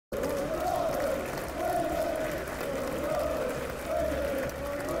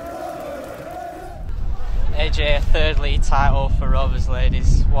AJ, a third league title for Rovers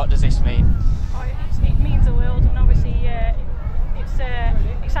ladies. What does this mean? Oh, it means the world, and obviously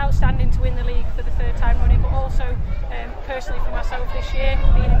it's outstanding to win the league for the third time running, but also personally for myself this year,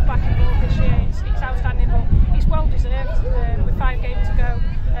 being back involved this year, it's outstanding, but it's well deserved. With 5 games to go,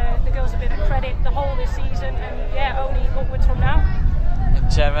 the girls have been a credit the whole this season, and yeah, only upwards from now.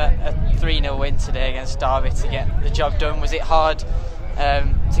 Gemma, a 3-0 win today against Derby to get the job done. Was it hard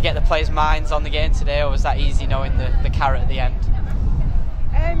to get the players' minds on the game today, or was that easy knowing the carrot at the end?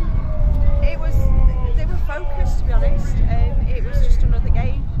 They were focused, to be honest. It was just another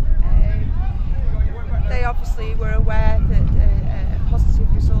game. They obviously were aware that a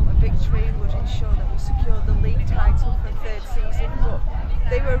positive result, a victory, would ensure that we secured the league title for the 3rd season, but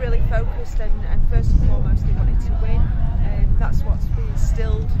they were really focused, and first and foremost they wanted to win. That's what's been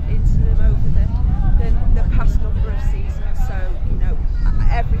instilled into them over the past number of seasons, so you know,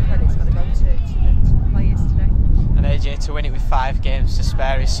 every credit's got to go to the players today. And AJ, to win it with 5 games to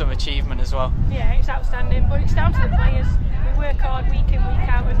spare is some achievement as well. Yeah, it's outstanding, but it's down to the players. We work hard week in, week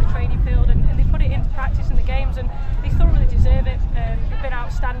out in the training field, and they put it into practice in the games, and they thoroughly deserve it. They've been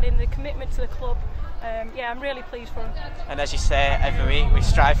outstanding, the commitment to the club. Yeah, I'm really pleased for them. And as you say, every week we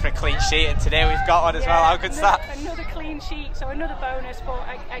strive for a clean sheet, and today we've got one as well. How good's that? Another clean sheet, so another bonus, but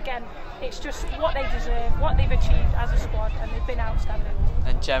again, it's just what they deserve, what they've achieved as a squad, and they've been outstanding.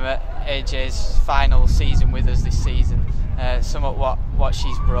 And Gemma, AJ's final season with us this season, sum up what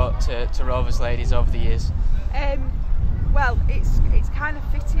she's brought to Rovers ladies over the years. Well, it's kind of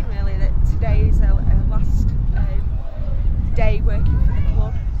fitting really that today is our last day working for the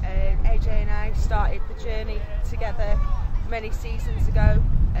club. AJ and I started the journey together many seasons ago.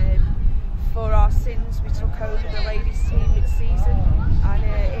 For our sins, we took over the ladies team mid-season, and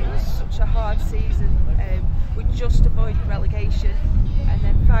it was such a hard season. We just avoided relegation, and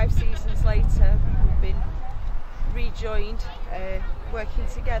then 5 seasons later we've been rejoined, working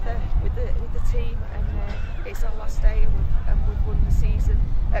together with the team, and it's our last day, and we've won the season,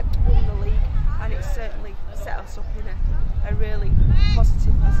 won the league, and it's certainly set us up in a really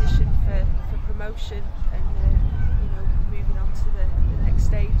positive position for promotion and you know, moving on to the next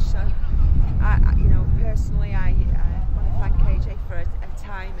stage. So you know, personally I want to thank AJ for a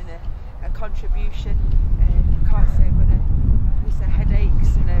time and a contribution. I can't say I'm going to miss her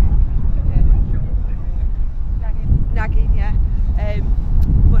headaches and nagging, yeah.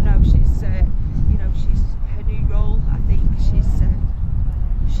 But no, she's you know, she's her new role. I think she's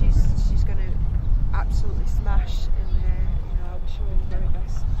going to absolutely smash, and you know, I wish her all the very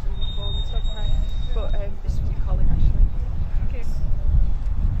best moving forward. But this was your calling, actually.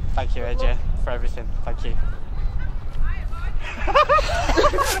 Thank you, AJ, for everything. Thank you.